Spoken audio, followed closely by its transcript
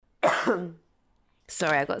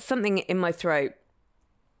Sorry, I got something in my throat.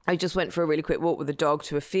 I just went for a really quick walk with the dog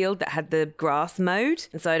to a field that had the grass mowed.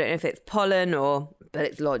 And so I don't know if it's pollen but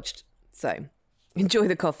it's lodged. So enjoy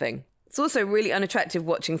the coughing. It's also really unattractive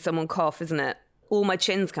watching someone cough, isn't it? All my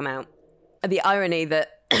chins come out. The irony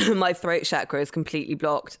that my throat chakra is completely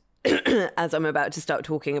blocked as I'm about to start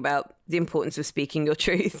talking about the importance of speaking your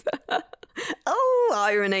truth. Oh,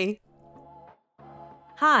 irony.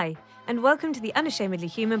 Hi, and welcome to the Unashamedly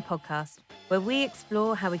Human podcast, where we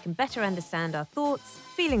explore how we can better understand our thoughts,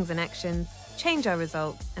 feelings and actions, change our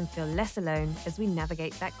results, and feel less alone as we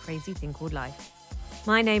navigate that crazy thing called life.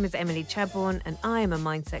 My name is Emily Chadbourne, and I am a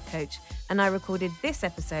mindset coach, and I recorded this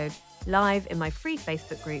episode live in my free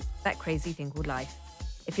Facebook group, That Crazy Thing Called Life.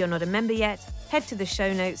 If you're not a member yet, head to the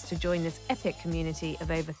show notes to join this epic community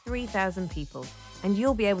of over 3,000 people, and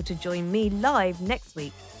you'll be able to join me live next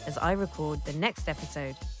week as I record the next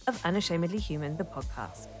episode of Unashamedly Human, the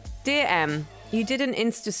podcast. Dear Em, you did an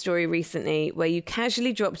Insta story recently where you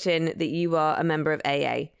casually dropped in that you are a member of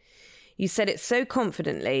AA. You said it so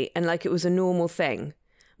confidently and like it was a normal thing.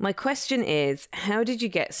 My question is, how did you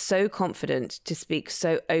get so confident to speak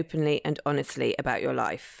so openly and honestly about your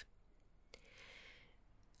life?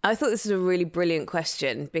 I thought this was a really brilliant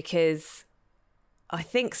question because I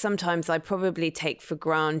think sometimes I probably take for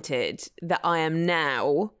granted that I am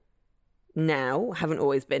now, haven't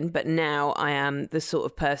always been, but now I am the sort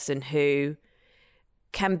of person who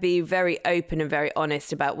can be very open and very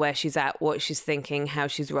honest about where she's at, what she's thinking, how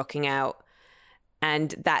she's rocking out.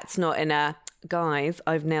 And that's not in a, guys,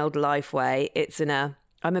 I've nailed life way. It's in a,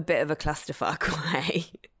 I'm a bit of a clusterfuck way.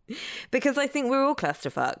 Because I think we're all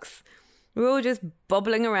clusterfucks. We're all just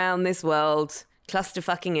bobbling around this world,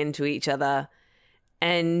 clusterfucking into each other.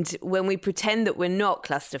 And when we pretend that we're not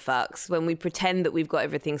clusterfucks, when we pretend that we've got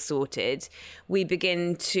everything sorted, we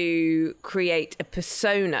begin to create a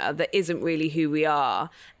persona that isn't really who we are.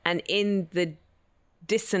 And in the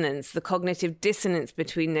dissonance, the cognitive dissonance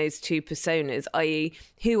between those two personas, i.e.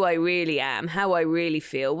 who I really am, how I really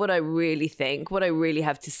feel, what I really think, what I really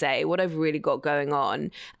have to say, what I've really got going on,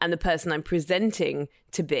 and the person I'm presenting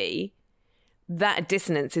to be, that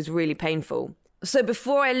dissonance is really painful. So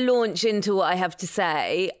before I launch into what I have to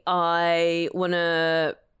say, I want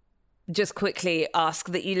to just quickly ask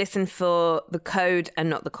that you listen for the code and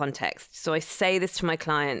not the context. So I say this to my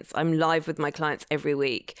clients. I'm live with my clients every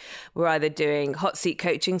week. We're either doing hot seat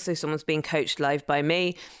coaching, so someone's being coached live by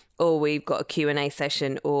me, or we've got a Q&A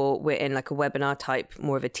session, or we're in like a webinar type,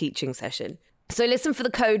 more of a teaching session. So listen for the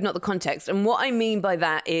code, not the context. And what I mean by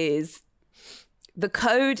that is the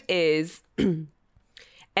code is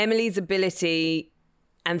Emily's ability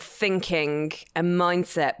and thinking and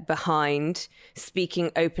mindset behind speaking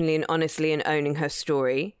openly and honestly and owning her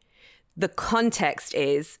story. The context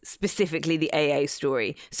is specifically the AA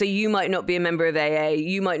story. So you might not be a member of AA,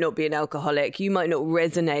 you might not be an alcoholic, you might not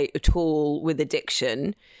resonate at all with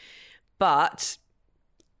addiction, but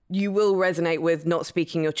you will resonate with not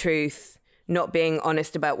speaking your truth, not being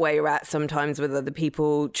honest about where you're at sometimes with other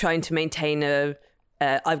people, trying to maintain a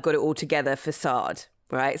I've got it all together facade.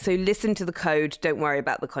 Right. So listen to the code. Don't worry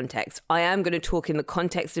about the context. I am going to talk in the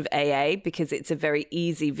context of AA because it's a very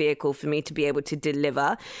easy vehicle for me to be able to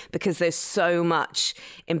deliver, because there's so much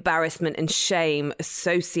embarrassment and shame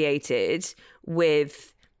associated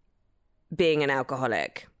with being an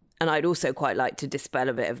alcoholic. And I'd also quite like to dispel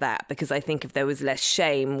a bit of that, because I think if there was less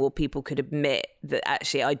shame, well, people could admit that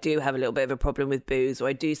actually I do have a little bit of a problem with booze, or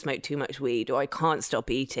I do smoke too much weed, or I can't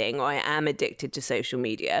stop eating, or I am addicted to social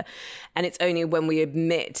media. And it's only when we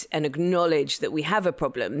admit and acknowledge that we have a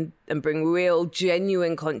problem and bring real,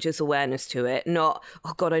 genuine conscious awareness to it, not,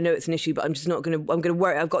 oh God, I know it's an issue, but I'm just not going to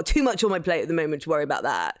worry. I've got too much on my plate at the moment to worry about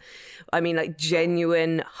that. I mean, like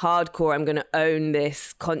genuine, hardcore, I'm going to own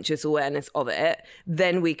this conscious awareness of it.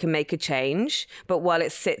 Then we can make a change. But while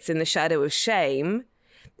it sits in the shadow of shame,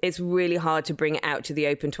 it's really hard to bring it out to the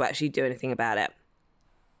open to actually do anything about it.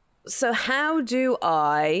 So how do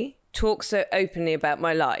I talk so openly about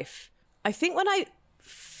my life? I think when I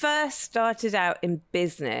first started out in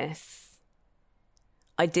business,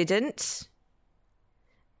 I didn't.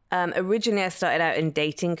 Originally, I started out in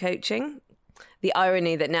dating coaching. The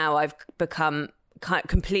irony that now I've become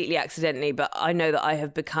completely accidentally, but I know that I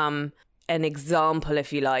have become an example,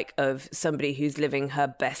 if you like, of somebody who's living her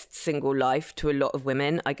best single life to a lot of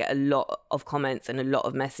women. I get a lot of comments and a lot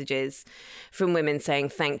of messages from women saying,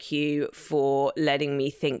 thank you for letting me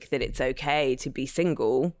think that it's okay to be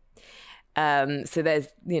single. So there's,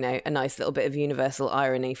 a nice little bit of universal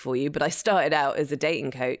irony for you. But I started out as a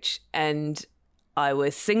dating coach, and I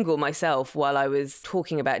was single myself while I was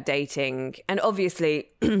talking about dating. And obviously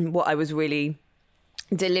what I was really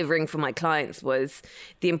delivering for my clients was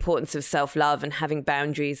the importance of self-love and having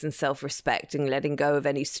boundaries and self-respect and letting go of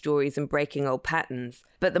any stories and breaking old patterns.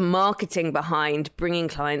 But the marketing behind bringing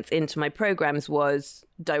clients into my programs was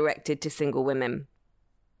directed to single women.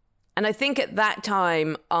 And I think at that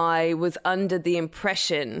time, I was under the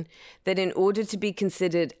impression that in order to be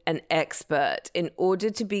considered an expert, in order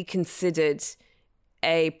to be considered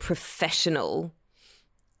a professional,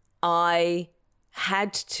 I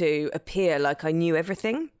had to appear like I knew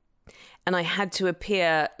everything. And I had to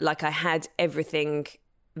appear like I had everything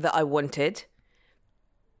that I wanted.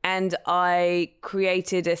 And I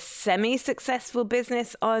created a semi-successful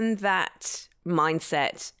business on that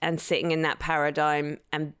mindset and sitting in that paradigm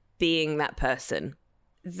and being that person.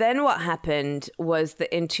 Then what happened was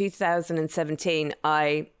that in 2017,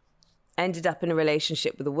 I ended up in a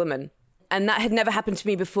relationship with a woman. And that had never happened to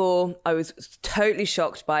me before. I was totally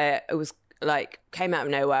shocked by it. It was like, came out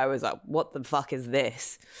of nowhere. I was like, what the fuck is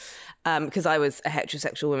this? Because I was a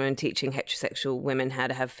heterosexual woman teaching heterosexual women how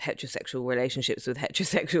to have heterosexual relationships with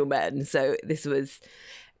heterosexual men. So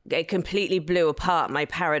it completely blew apart my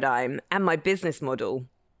paradigm and my business model.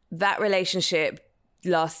 That relationship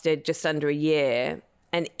lasted just under a year.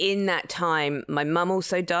 And in that time, my mum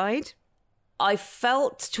also died. I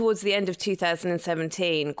felt towards the end of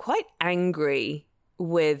 2017 quite angry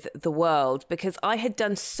with the world because I had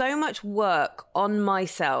done so much work on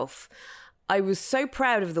myself. I was so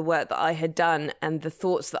proud of the work that I had done and the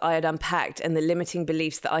thoughts that I had unpacked and the limiting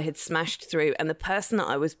beliefs that I had smashed through and the person that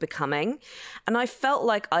I was becoming. And I felt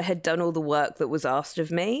like I had done all the work that was asked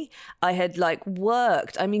of me. I had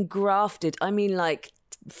grafted,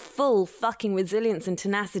 full fucking resilience and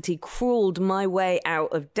tenacity, crawled my way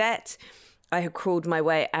out of debt. I had crawled my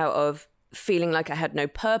way out of feeling like I had no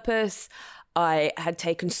purpose. I had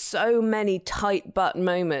taken so many tight butt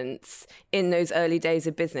moments in those early days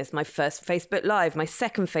of business. My first Facebook Live, my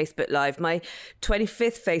second Facebook Live, my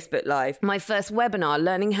 25th Facebook Live, my first webinar,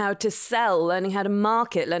 learning how to sell, learning how to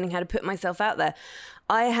market, learning how to put myself out there.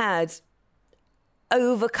 I had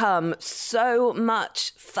overcome so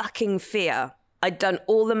much fucking fear. I'd done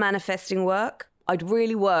all the manifesting work. I'd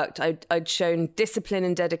really worked. I'd shown discipline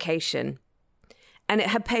and dedication. And it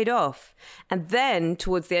had paid off. And then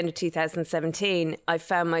towards the end of 2017, I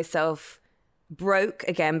found myself broke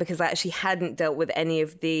again because I actually hadn't dealt with any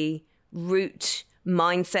of the root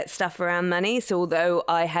mindset stuff around money. So although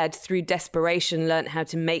I had, through desperation, learned how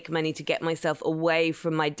to make money to get myself away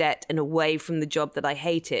from my debt and away from the job that I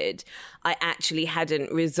hated, I actually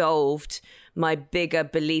hadn't resolved my bigger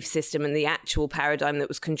belief system and the actual paradigm that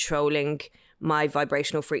was controlling my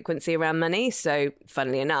vibrational frequency around money. So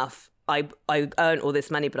funnily enough, I earned all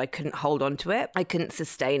this money, but I couldn't hold on to it. I couldn't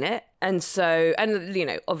sustain it. And so,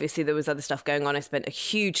 obviously there was other stuff going on. I spent a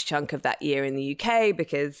huge chunk of that year in the UK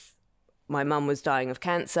because my mum was dying of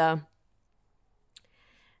cancer.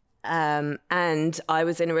 And I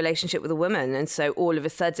was in a relationship with a woman. And so all of a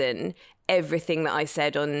sudden, everything that I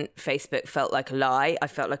said on Facebook felt like a lie. I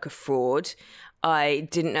felt like a fraud. I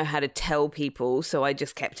didn't know how to tell people, so I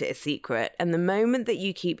just kept it a secret. And the moment that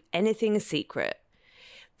you keep anything a secret,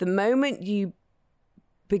 the moment you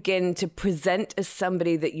begin to present as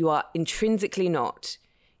somebody that you are intrinsically not,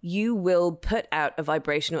 you will put out a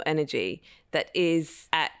vibrational energy that is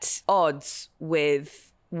at odds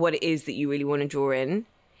with what it is that you really want to draw in.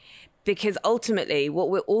 Because ultimately, what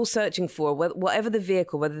we're all searching for, whatever the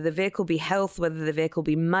vehicle, whether the vehicle be health, whether the vehicle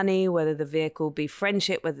be money, whether the vehicle be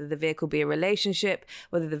friendship, whether the vehicle be a relationship,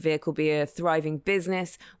 whether the vehicle be a thriving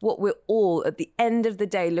business, what we're all at the end of the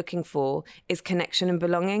day looking for is connection and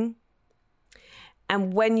belonging.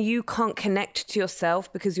 And when you can't connect to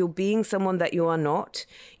yourself because you're being someone that you are not,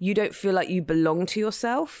 you don't feel like you belong to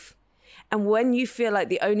yourself. And when you feel like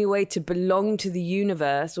the only way to belong to the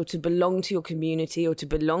universe or to belong to your community or to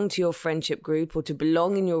belong to your friendship group or to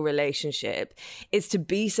belong in your relationship is to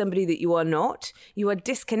be somebody that you are not, you are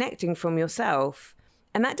disconnecting from yourself.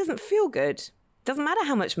 And that doesn't feel good. Doesn't matter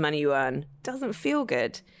how much money you earn. Doesn't feel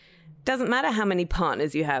good. Doesn't matter how many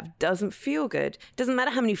partners you have. Doesn't feel good. Doesn't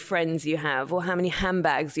matter how many friends you have or how many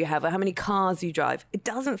handbags you have or how many cars you drive. It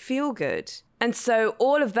doesn't feel good. And so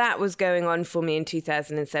all of that was going on for me in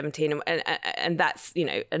 2017. And that's,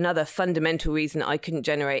 another fundamental reason I couldn't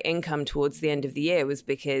generate income towards the end of the year was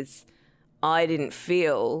because I didn't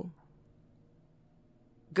feel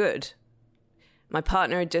good. My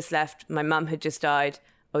partner had just left. My mum had just died.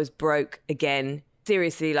 I was broke again.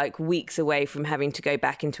 Seriously, like weeks away from having to go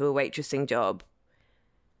back into a waitressing job.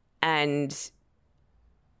 And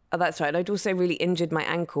that's right. I'd also really injured my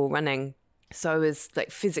ankle running. So I was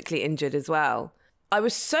like physically injured as well. I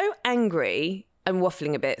was so angry, I'm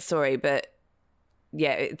waffling a bit, sorry, but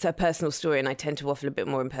it's a personal story, and I tend to waffle a bit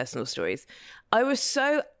more in personal stories. I was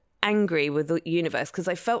so angry with the universe because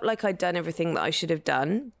I felt like I'd done everything that I should have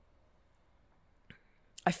done.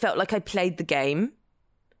 I felt like I played the game.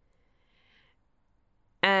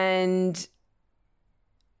 And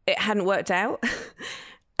it hadn't worked out.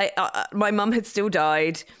 My mum had still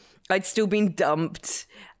died. I'd still been dumped.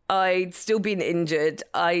 I'd still been injured.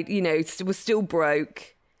 I, was still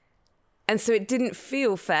broke. And so it didn't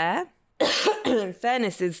feel fair.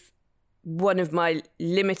 Fairness is one of my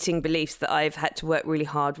limiting beliefs that I've had to work really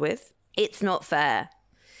hard with. It's not fair.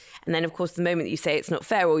 And then, of course, the moment that you say it's not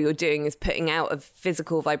fair, all you're doing is putting out a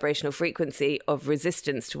physical vibrational frequency of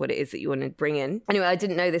resistance to what it is that you want to bring in. Anyway, I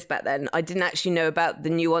didn't know this back then. I didn't actually know about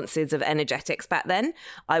the nuances of energetics back then.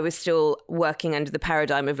 I was still working under the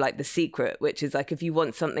paradigm of like The Secret, which is like if you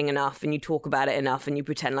want something enough and you talk about it enough and you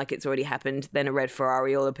pretend like it's already happened, then a red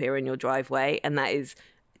Ferrari will appear in your driveway. And that is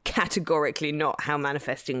categorically not how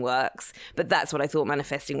manifesting works. But that's what I thought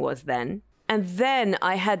manifesting was then. And then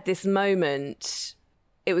I had this moment...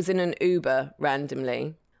 It was in an Uber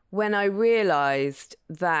randomly when I realized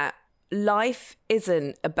that life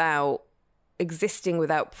isn't about existing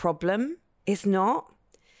without problem. It's not.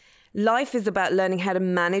 Life is about learning how to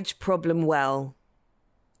manage problem well.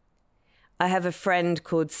 I have a friend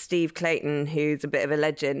called Steve Clayton, who's a bit of a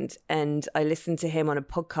legend, and I listened to him on a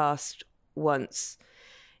podcast once,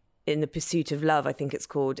 In the Pursuit of Love, I think it's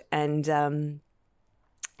called.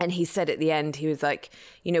 And he said at the end, he was like,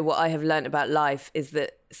 what I have learned about life is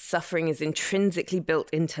that suffering is intrinsically built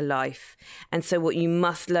into life. And so what you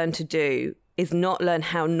must learn to do is not learn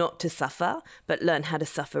how not to suffer, but learn how to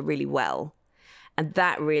suffer really well. And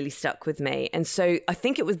that really stuck with me. And so I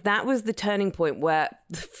think that was the turning point where,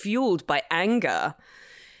 fueled by anger,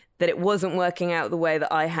 that it wasn't working out the way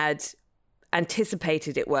that I had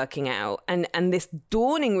anticipated it working out, and this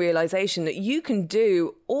dawning realization that you can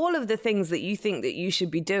do all of the things that you think that you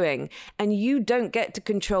should be doing, and you don't get to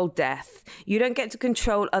control death. You don't get to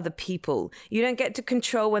control other people. You don't get to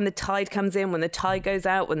control when the tide comes in, when the tide goes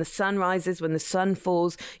out, when the sun rises, when the sun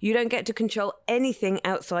falls. You don't get to control anything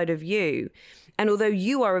outside of you. And although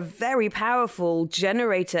you are a very powerful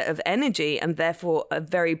generator of energy and therefore a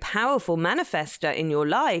very powerful manifester in your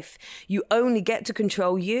life, you only get to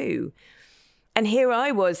control you. And here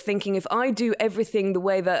I was thinking, if I do everything the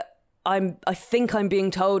way that I think I'm being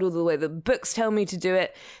told, or the way the books tell me to do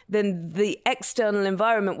it, then the external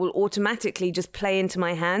environment will automatically just play into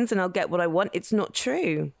my hands and I'll get what I want. It's not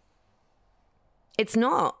true. It's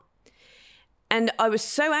not. And I was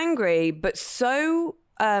so angry, but so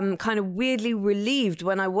kind of weirdly relieved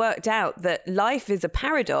when I worked out that life is a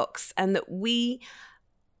paradox and that we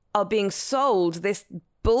are being sold this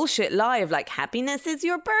bullshit lie of like happiness is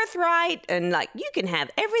your birthright and like you can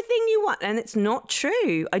have everything you want, and it's not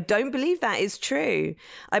true. I don't believe that is true.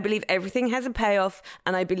 I believe everything has a payoff,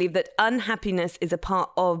 and I believe that unhappiness is a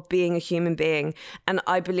part of being a human being. And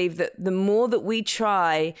I believe that the more that we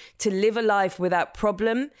try to live a life without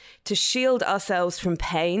problem, to shield ourselves from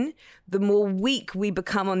pain, the more weak we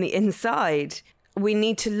become on the inside. We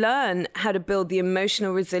need to learn how to build the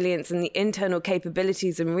emotional resilience and the internal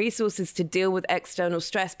capabilities and resources to deal with external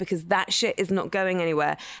stress, because that shit is not going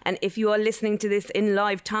anywhere. And if you are listening to this in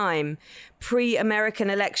live time, pre-American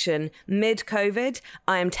election, mid-COVID,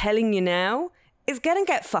 I am telling you now, it's going to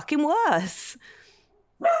get fucking worse.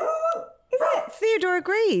 Is it? Theodore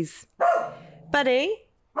agrees. Buddy?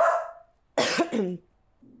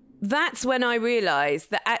 That's when I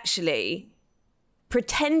realized that actually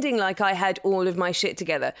pretending like I had all of my shit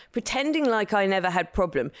together, pretending like I never had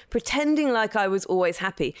problem, pretending like I was always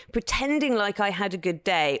happy, pretending like I had a good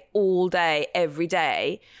day all day, every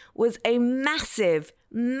day, was a massive,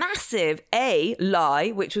 A,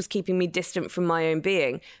 lie, which was keeping me distant from my own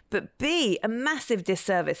being, but B, a massive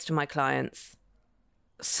disservice to my clients.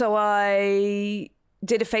 So I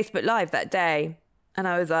did a Facebook Live that day, and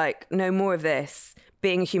I was like, no more of this.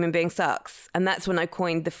 Being a human being sucks. And that's when I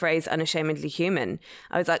coined the phrase unashamedly human.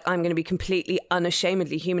 I was like, I'm going to be completely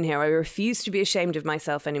unashamedly human here. I refuse to be ashamed of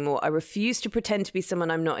myself anymore. I refuse to pretend to be someone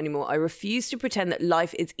I'm not anymore. I refuse to pretend that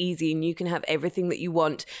life is easy and you can have everything that you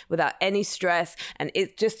want without any stress. And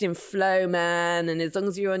it's just in flow, man. And as long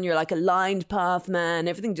as you're on your like aligned path, man,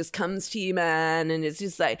 everything just comes to you, man. And it's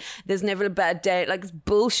just like, there's never a bad day. Like, it's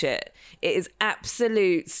bullshit. It is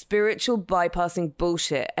absolute spiritual bypassing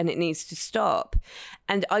bullshit, and it needs to stop.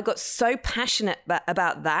 And I got so passionate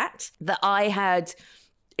about that I had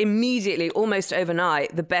immediately, almost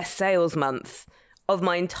overnight, the best sales month of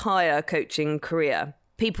my entire coaching career.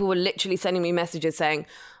 People were literally sending me messages saying,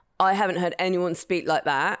 I haven't heard anyone speak like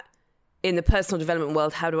that in the personal development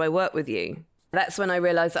world. How do I work with you? That's when I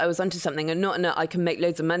realized I was onto something, and not in a I can make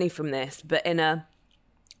loads of money from this, but in a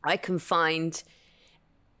I can find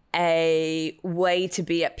a way to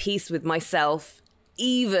be at peace with myself,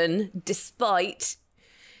 even despite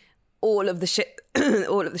all of the shit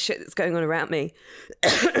that's going on around me,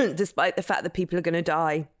 despite the fact that people are going to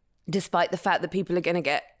die, despite the fact that people are going to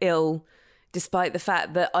get ill, despite the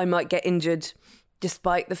fact that I might get injured,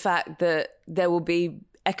 despite the fact that there will be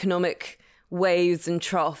economic waves and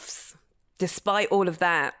troughs. Despite all of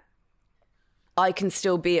that, I can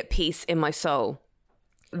still be at peace in my soul.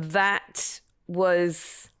 That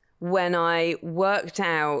was when I worked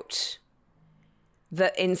out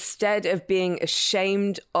that instead of being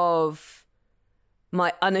ashamed of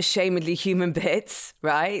my unashamedly human bits,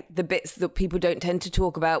 right? The bits that people don't tend to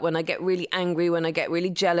talk about, when I get really angry, when I get really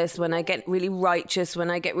jealous, when I get really righteous, when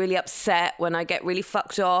I get really upset, when I get really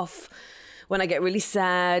fucked off, when I get really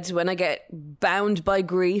sad, when I get bound by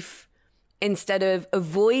grief. Instead of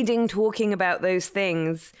avoiding talking about those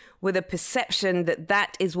things with a perception that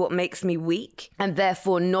that is what makes me weak and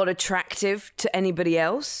therefore not attractive to anybody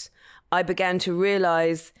else, I began to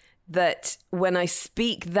realize that when I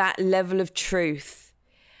speak that level of truth,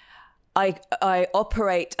 I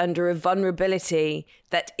operate under a vulnerability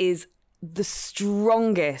that is the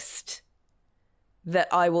strongest that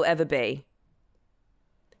I will ever be.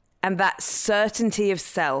 And that certainty of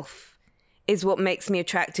self is what makes me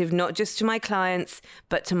attractive, not just to my clients,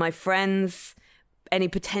 but to my friends, any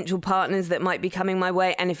potential partners that might be coming my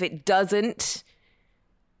way. And if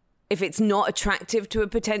it's not attractive to a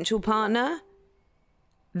potential partner,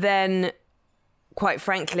 then quite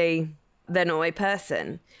frankly, they're not my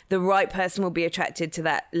person. The right person will be attracted to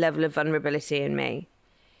that level of vulnerability in me.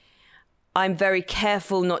 I'm very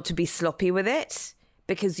careful not to be sloppy with it,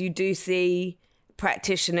 because you do see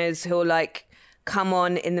practitioners who'll like come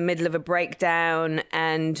on in the middle of a breakdown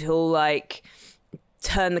and who'll like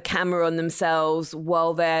turn the camera on themselves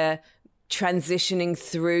while they're transitioning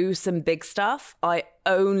through some big stuff. I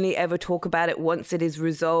only ever talk about it once it is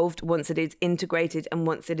resolved, once it is integrated, and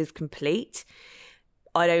once it is complete.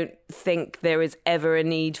 I don't think there is ever a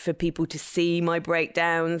need for people to see my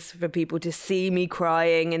breakdowns, for people to see me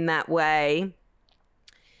crying in that way,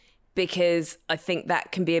 because I think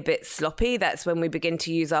that can be a bit sloppy. That's when we begin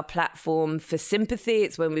to use our platform for sympathy.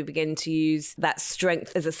 It's when we begin to use that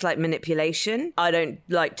strength as a slight manipulation. I don't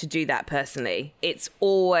like to do that personally. It's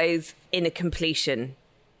always in a completion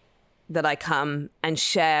that I come and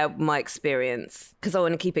share my experience, because I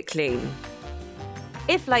want to keep it clean.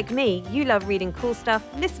 If, like me, you love reading cool stuff,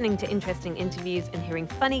 listening to interesting interviews, and hearing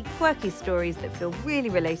funny, quirky stories that feel really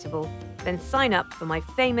relatable, then sign up for my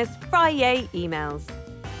famous Friday emails.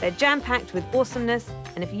 They're jam-packed with awesomeness,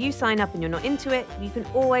 and if you sign up and you're not into it, you can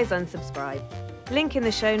always unsubscribe. Link in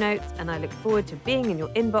the show notes, and I look forward to being in your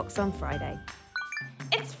inbox on Friday.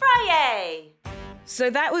 It's Friday! So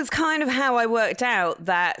that was kind of how I worked out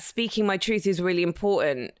that speaking my truth is really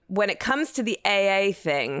important. When it comes to the AA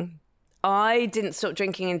thing, I didn't stop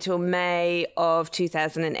drinking until May of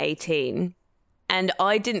 2018, and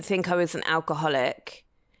I didn't think I was an alcoholic.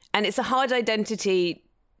 And it's a hard identity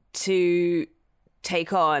to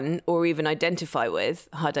take on or even identify with,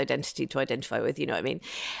 hard identity to identify with, you know what I mean?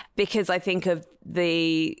 Because I think of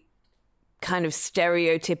the kind of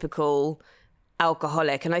stereotypical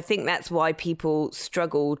alcoholic, and I think that's why people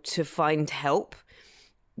struggle to find help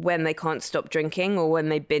when they can't stop drinking, or when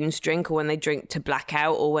they binge drink, or when they drink to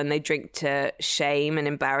blackout, or when they drink to shame and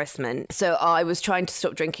embarrassment. So I was trying to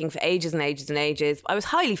stop drinking for ages and ages and ages. I was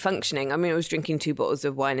highly functioning. I mean, I was drinking 2 bottles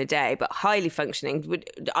of wine a day, but highly functioning.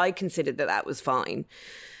 I considered that was fine.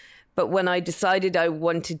 But when I decided I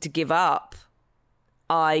wanted to give up,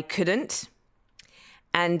 I couldn't.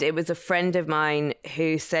 And it was a friend of mine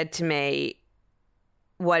who said to me,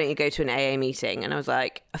 why don't you go to an AA meeting? And I was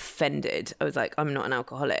like, offended. I was like, I'm not an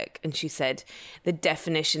alcoholic. And she said, the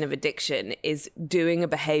definition of addiction is doing a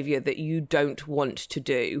behavior that you don't want to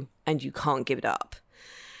do and you can't give it up.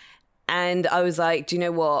 And I was like, do you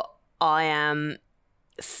know what? I am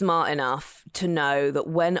smart enough to know that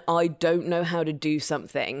when I don't know how to do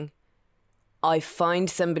something, I find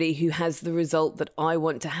somebody who has the result that I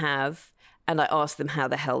want to have, and I ask them how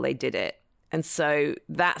the hell they did it. And so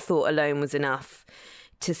that thought alone was enough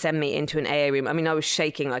to send me into an AA room. I mean, I was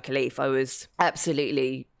shaking like a leaf. I was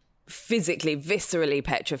absolutely physically, viscerally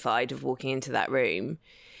petrified of walking into that room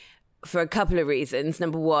for a couple of reasons.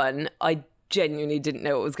 Number one, I genuinely didn't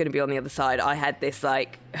know what was going to be on the other side. I had this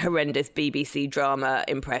like horrendous BBC drama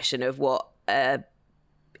impression of what a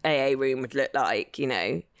AA room would look like, you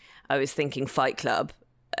know. I was thinking Fight Club,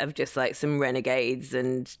 of just like some renegades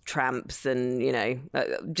and tramps, and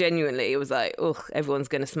genuinely it was like, oh, everyone's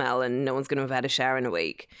going to smell and no one's going to have had a shower in a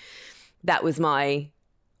week. That was my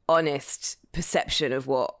honest perception of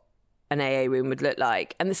what an AA room would look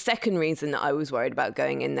like. And the second reason that I was worried about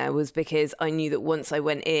going in there was because I knew that once I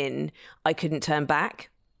went in, I couldn't turn back.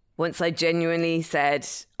 Once I genuinely said,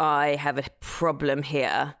 I have a problem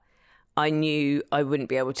here, I knew I wouldn't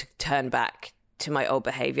be able to turn back to my old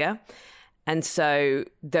behavior. And so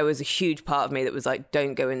there was a huge part of me that was like,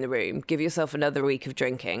 don't go in the room. Give yourself another week of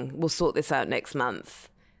drinking. We'll sort this out next month.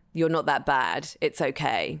 You're not that bad. It's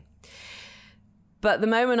okay. But the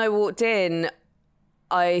moment I walked in,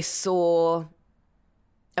 I saw,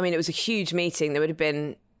 it was a huge meeting. There would have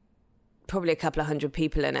been probably a couple of hundred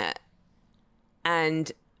people in it.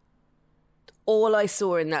 And all I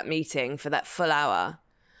saw in that meeting for that full hour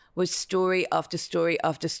was story after story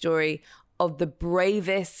after story of the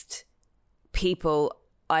bravest people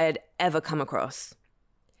I had ever come across.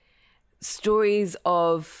 Stories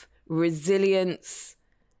of resilience,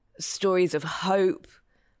 stories of hope,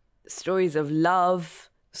 stories of love,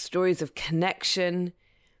 stories of connection,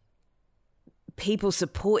 people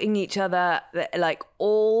supporting each other, like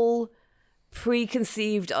all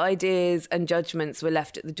preconceived ideas and judgments were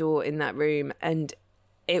left at the door in that room. And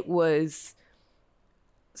it was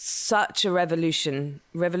such a revelation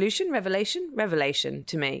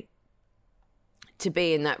to me to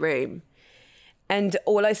be in that room. And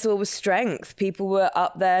all I saw was strength. People were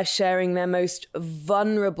up there sharing their most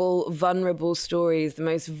vulnerable stories, the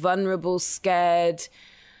most vulnerable, scared,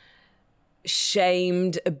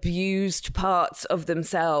 shamed, abused parts of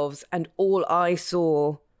themselves. And all I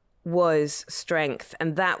saw was strength.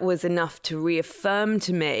 And that was enough to reaffirm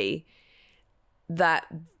to me that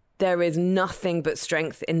there is nothing but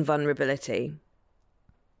strength in vulnerability.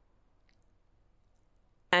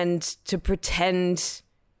 And to pretend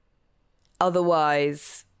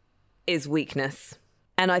otherwise is weakness.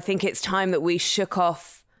 And I think it's time that we shook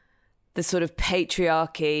off the sort of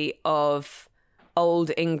patriarchy of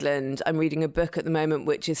old England. I'm reading a book at the moment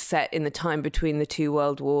which is set in the time between the two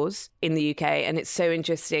world wars in the UK. And it's so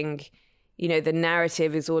interesting. The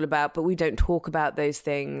narrative is all about, but we don't talk about those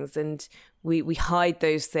things. And we hide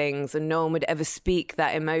those things, and no one would ever speak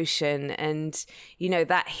that emotion. And,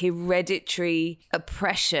 that hereditary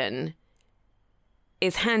oppression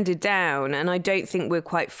is handed down. And I don't think we're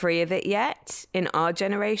quite free of it yet in our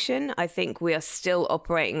generation. I think we are still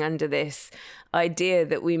operating under this idea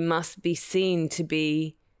that we must be seen to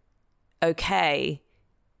be okay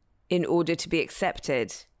in order to be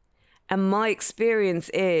accepted. And my experience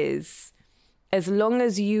is, as long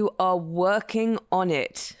as you are working on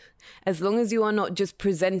it, as long as you are not just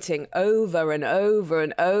presenting over and over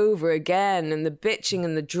and over again, and the bitching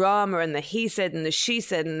and the drama and the he said and the she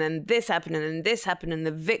said, and then this happened and then this happened, and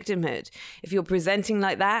the victimhood. If you're presenting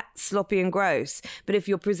like that, sloppy and gross. But if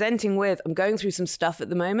you're presenting with, I'm going through some stuff at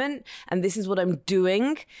the moment, and this is what I'm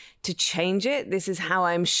doing to change it. This is how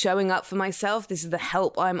I'm showing up for myself. This is the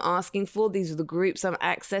help I'm asking for. These are the groups I'm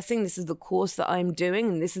accessing. This is the course that I'm doing,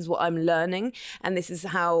 and this is what I'm learning. And this is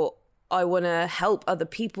how I want to help other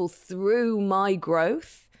people through my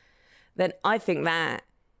growth, then I think that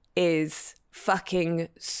is fucking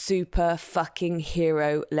super fucking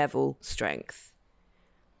hero level strength.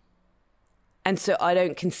 And so I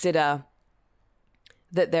don't consider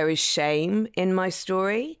that there is shame in my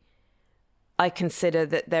story. I consider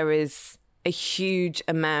that there is a huge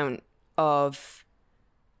amount of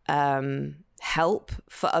help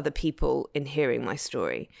for other people in hearing my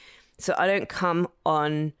story. So I don't come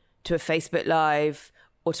on to a Facebook Live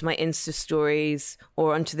or to my Insta stories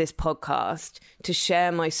or onto this podcast to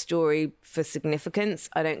share my story for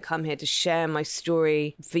significance. I don't come here to share my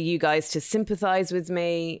story for you guys to sympathize with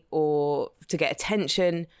me or to get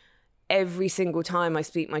attention. Every single time I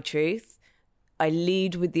speak my truth, I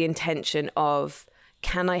lead with the intention of,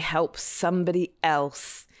 can I help somebody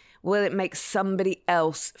else? Will it make somebody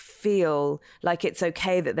else feel like it's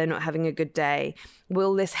okay that they're not having a good day?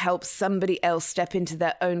 Will this help somebody else step into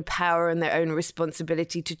their own power and their own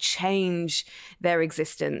responsibility to change their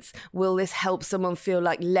existence? Will this help someone feel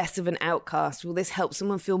like less of an outcast? Will this help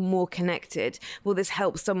someone feel more connected? Will this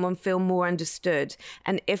help someone feel more understood?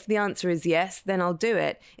 And if the answer is yes, then I'll do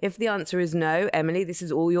it. If the answer is no, Emily, this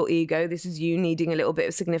is all your ego, this is you needing a little bit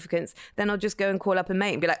of significance, then I'll just go and call up a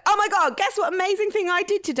mate and be like, oh my God, guess what amazing thing I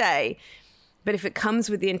did today? But if it comes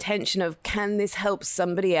with the intention of, can this help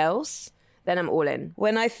somebody else? Then I'm all in.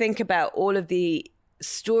 When I think about all of the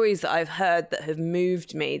stories that I've heard that have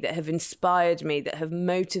moved me, that have inspired me, that have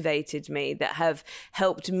motivated me, that have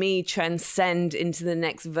helped me transcend into the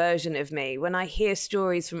next version of me. When I hear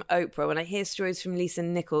stories from Oprah, when I hear stories from Lisa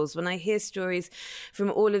Nichols, when I hear stories from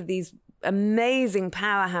all of these amazing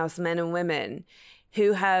powerhouse men and women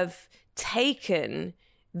who have taken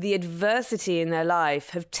the adversity in their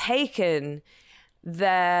life, have taken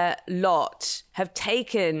their lot, have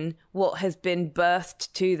taken what has been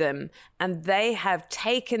birthed to them, and they have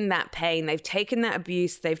taken that pain, they've taken that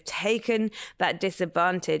abuse, they've taken that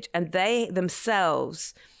disadvantage, and they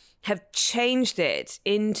themselves have changed it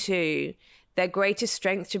into their greatest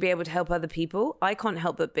strength to be able to help other people. I can't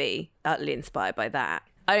help but be utterly inspired by that.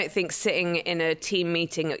 I don't think sitting in a team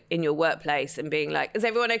meeting in your workplace and being like, is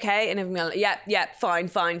everyone okay? And everyone like, yeah,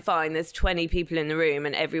 fine. There's 20 people in the room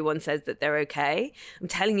and everyone says that they're okay. I'm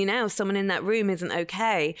telling you now, someone in that room isn't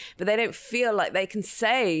okay, but they don't feel like they can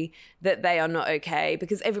say that they are not okay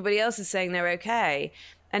because everybody else is saying they're okay.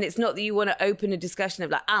 And it's not that you want to open a discussion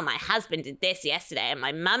of like, oh, my husband did this yesterday and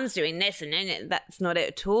my mum's doing this. And then that's not it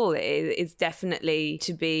at all. It's definitely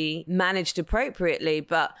to be managed appropriately.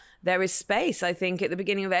 But there is space, I think, at the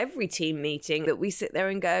beginning of every team meeting that we sit there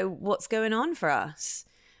and go, what's going on for us?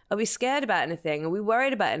 Are we scared about anything? Are we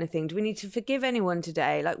worried about anything? Do we need to forgive anyone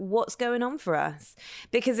today? Like, what's going on for us?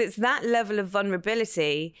 Because it's that level of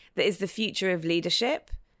vulnerability that is the future of leadership.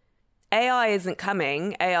 AI isn't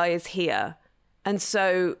coming. AI is here. And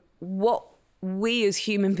so what we as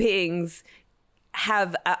human beings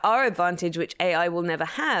have at our advantage, which AI will never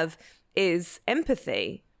have, is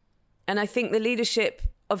empathy. And I think the leadership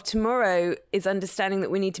of tomorrow is understanding that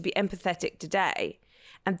we need to be empathetic today.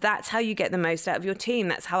 And that's how you get the most out of your team.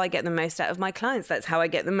 That's how I get the most out of my clients. That's how I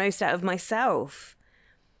get the most out of myself.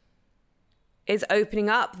 Is opening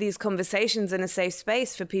up these conversations in a safe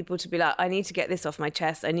space for people to be like, I need to get this off my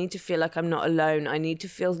chest. I need to feel like I'm not alone. I need to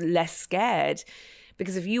feel less scared.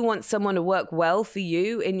 Because if you want someone to work well for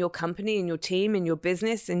you in your company, in your team, in your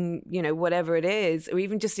business, in, you know, whatever it is, or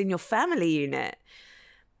even just in your family unit,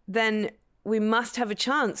 then we must have a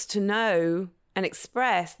chance to know and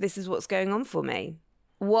express, this is what's going on for me.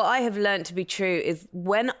 What I have learned to be true is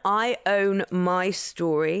when I own my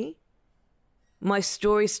story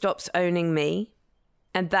stops owning me.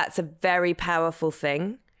 And that's a very powerful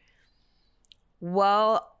thing.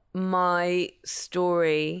 While my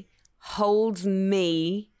story holds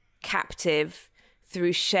me captive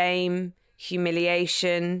through shame,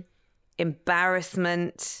 humiliation,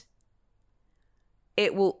 embarrassment,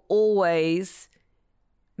 it will always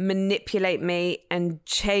manipulate me and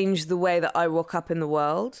change the way that I walk up in the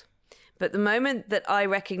world. But the moment that I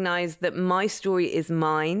recognize that my story is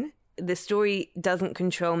mine, the story doesn't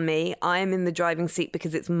control me, I am in the driving seat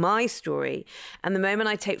because it's my story. And the moment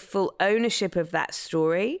I take full ownership of that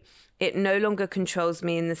story, it no longer controls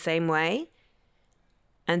me in the same way.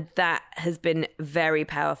 And that has been very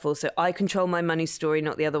powerful. So I control my money story,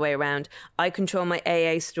 not the other way around. I control my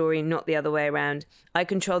AA story, not the other way around. I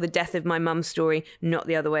control the death of my mum story, not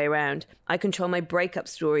the other way around. I control my breakup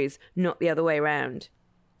stories, not the other way around.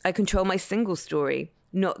 I control my single story,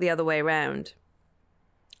 not the other way around.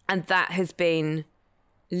 And that has been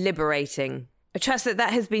liberating. I trust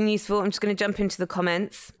that has been useful. I'm just going to jump into the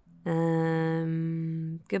comments.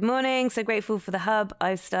 Good morning. So grateful for the hub.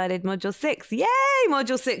 I've started module 6. Yay!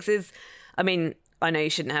 Module 6 is, I mean, I know you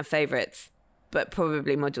shouldn't have favorites, but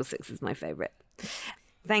probably module 6 is my favorite.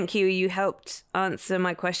 Thank you. You helped answer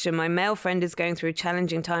my question. My male friend is going through a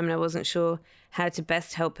challenging time and I wasn't sure how to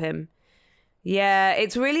best help him. Yeah,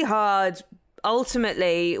 it's really hard.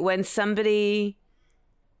 Ultimately, when somebody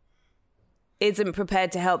isn't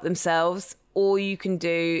prepared to help themselves, all you can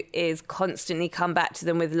do is constantly come back to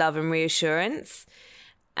them with love and reassurance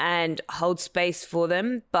and hold space for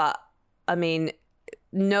them. But I mean,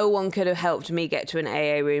 no one could have helped me get to an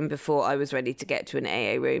AA room before I was ready to get to an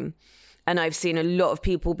AA room. And I've seen a lot of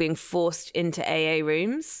people being forced into AA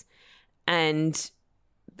rooms and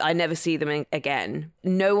I never see them again.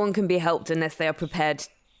 No one can be helped unless they are prepared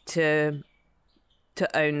to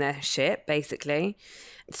own their shit, basically.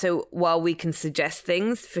 So while we can suggest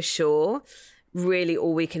things for sure, really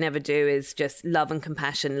all we can ever do is just love and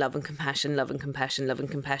compassion, love and compassion, love and compassion, love and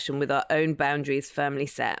compassion with our own boundaries firmly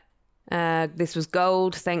set. This was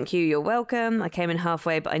gold. Thank you. You're welcome. I came in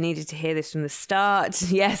halfway, but I needed to hear this from the start.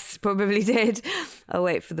 Yes, probably did. I'll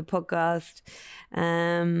wait for the podcast.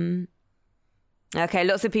 Okay,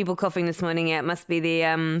 lots of people coughing this morning. Yeah, it must be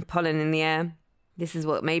the pollen in the air. This is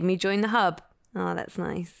what made me join the hub. Oh, that's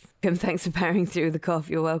nice. Thanks for powering through the cough.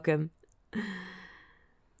 You're welcome.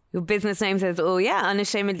 Your business name says, oh yeah,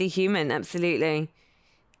 unashamedly human. Absolutely.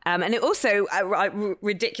 And it also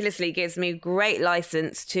ridiculously gives me great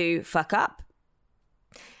license to fuck up,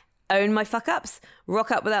 own my fuck ups,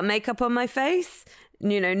 rock up without makeup on my face,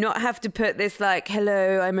 not have to put this like,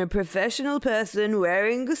 hello, I'm a professional person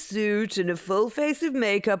wearing a suit and a full face of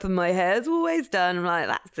makeup and my hair's always done. I'm like,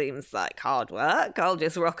 that seems like hard work. I'll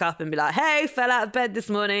just rock up and be like, hey, fell out of bed this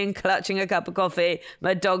morning, clutching a cup of coffee.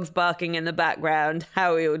 My dog's barking in the background.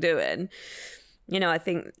 How are you all doing? I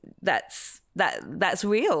think that's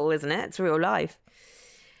real, isn't it? It's real life.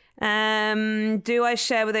 Do I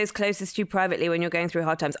share with those closest to you privately when you're going through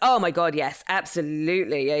hard times? Oh my God, yes,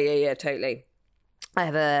 absolutely. Yeah, totally. I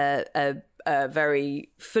have a very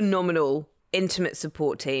phenomenal, intimate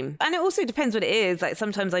support team. And it also depends what it is. Like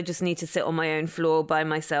sometimes I just need to sit on my own floor by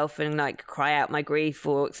myself and like cry out my grief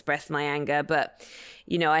or express my anger. But,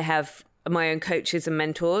 I have my own coaches and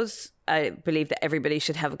mentors. I believe that everybody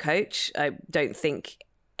should have a coach. I don't think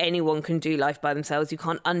anyone can do life by themselves. You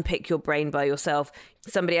can't unpick your brain by yourself.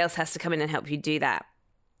 Somebody else has to come in and help you do that.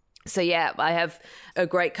 So yeah, I have a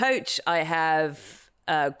great coach. I have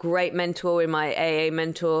a great mentor in my AA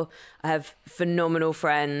mentor. I have phenomenal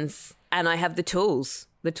friends, and I have the tools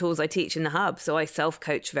I teach in the hub. So I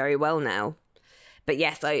self-coach very well now. But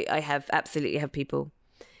yes, I absolutely have people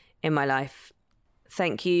in my life.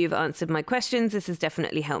 Thank you. You've answered my questions. This has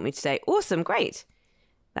definitely helped me today. Awesome. Great.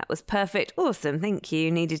 That was perfect. Awesome. Thank you.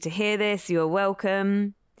 Needed to hear this. You're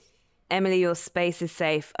welcome. Emily, your space is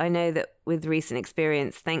safe. I know that with recent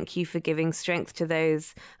experience. Thank you for giving strength to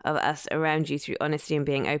those of us around you through honesty and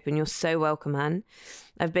being open. You're so welcome, Han.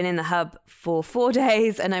 I've been in the hub for 4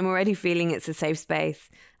 days and I'm already feeling it's a safe space.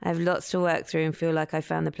 I have lots to work through and feel like I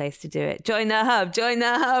found the place to do it. Join the hub. Join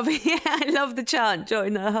the hub. Yeah, I love the chant.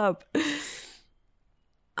 Join the hub.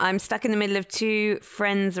 I'm stuck in the middle of 2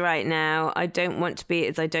 friends right now. I don't want to be,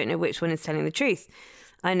 as I don't know which one is telling the truth.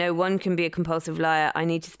 I know one can be a compulsive liar. I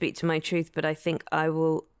need to speak to my truth, but I think I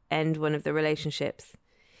will end one of the relationships.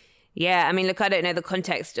 Yeah, I mean, look, I don't know the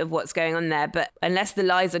context of what's going on there, but unless the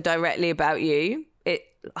lies are directly about you,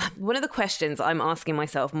 one of the questions I'm asking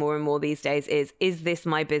myself more and more these days is this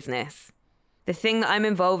my business? The thing that I'm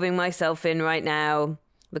involving myself in right now,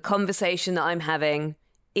 the conversation that I'm having,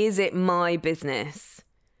 is it my business?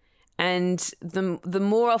 And the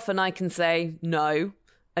more often I can say no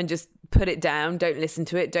and just put it down, don't listen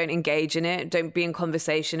to it, don't engage in it, don't be in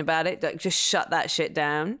conversation about it, just shut that shit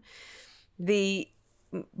down, the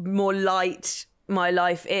more light my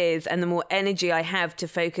life is and the more energy I have to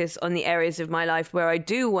focus on the areas of my life where I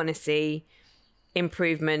do want to see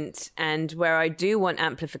improvement and where I do want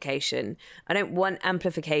amplification. I don't want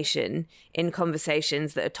amplification in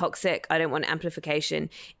conversations that are toxic. I don't want amplification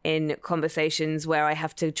in conversations where I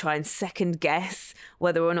have to try and second guess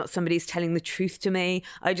whether or not somebody's telling the truth to me.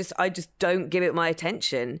 I just don't give it my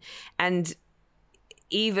attention. And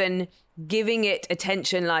even giving it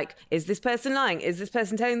attention, like, is this person lying? Is this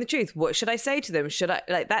person telling the truth? What should I say to them? Should I,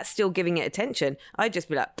 like, that's still giving it attention. I'd just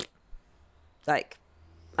be like,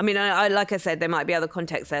 I mean, I like I said, there might be other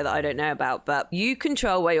contexts there that I don't know about, but you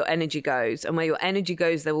control where your energy goes, and where your energy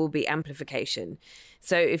goes, there will be amplification.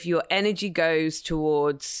 So if your energy goes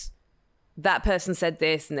towards that person said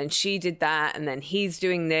this, and then she did that, and then he's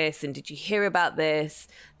doing this, and did you hear about this?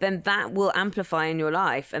 Then that will amplify in your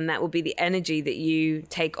life, and that will be the energy that you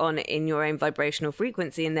take on in your own vibrational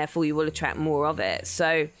frequency, and therefore you will attract more of it.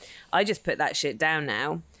 So I just put that shit down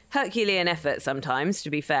now. Herculean effort sometimes, to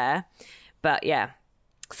be fair. But yeah.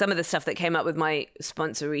 Some of the stuff that came up with my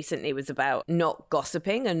sponsor recently was about not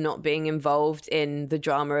gossiping and not being involved in the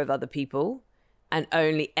drama of other people, and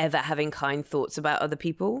only ever having kind thoughts about other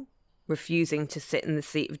people, refusing to sit in the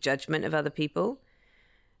seat of judgment of other people,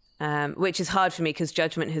 which is hard for me because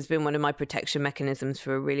judgment has been one of my protection mechanisms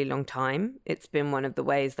for a really long time. It's been one of the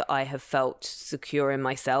ways that I have felt secure in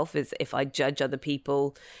myself, is if I judge other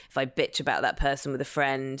people, if I bitch about that person with a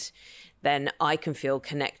friend, then I can feel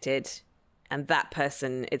connected. And that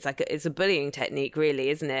person, it's a bullying technique, really,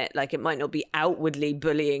 isn't it? Like, it might not be outwardly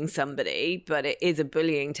bullying somebody, but it is a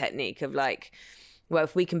bullying technique of like, well,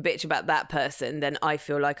 if we can bitch about that person, then I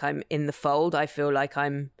feel like I'm in the fold. I feel like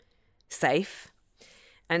I'm safe.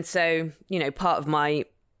 And so, part of my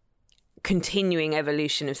continuing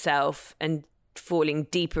evolution of self and falling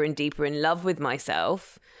deeper and deeper in love with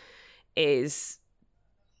myself is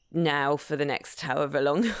now, for the next however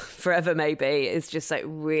long, forever maybe, is just like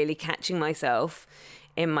really catching myself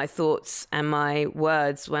in my thoughts and my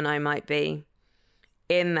words when I might be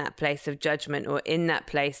in that place of judgment, or in that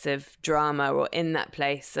place of drama, or in that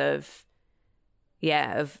place of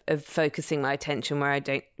focusing my attention where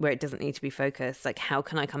it doesn't need to be focused. Like, how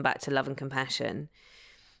can I come back to love and compassion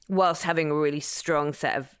whilst having a really strong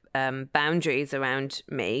set boundaries around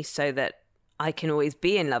me so that I can always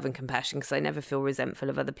be in love and compassion, because I never feel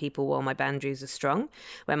resentful of other people while my boundaries are strong.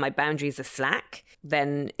 When my boundaries are slack,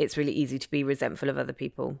 then it's really easy to be resentful of other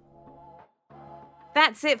people.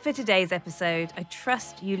 That's it for today's episode. I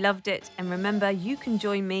trust you loved it. And remember, you can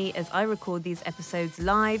join me as I record these episodes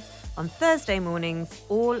live on Thursday mornings.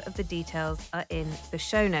 All of the details are in the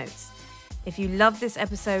show notes. If you love this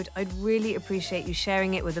episode, I'd really appreciate you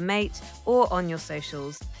sharing it with a mate or on your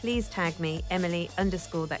socials. Please tag me,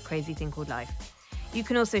 Emily_thatcrazythingcalledlife. You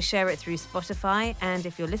can also share it through Spotify, and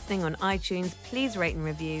if you're listening on iTunes, please rate and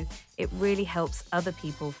review. It really helps other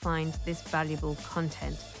people find this valuable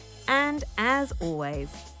content. And as always,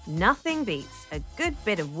 nothing beats a good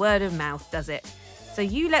bit of word of mouth, does it? So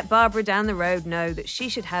you let Barbara down the road know that she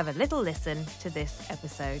should have a little listen to this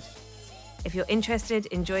episode. If you're interested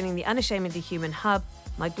in joining the Unashamedly Human Hub,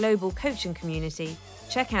 my global coaching community,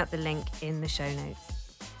 check out the link in the show notes.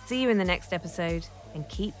 See you in the next episode, and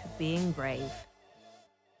keep being brave.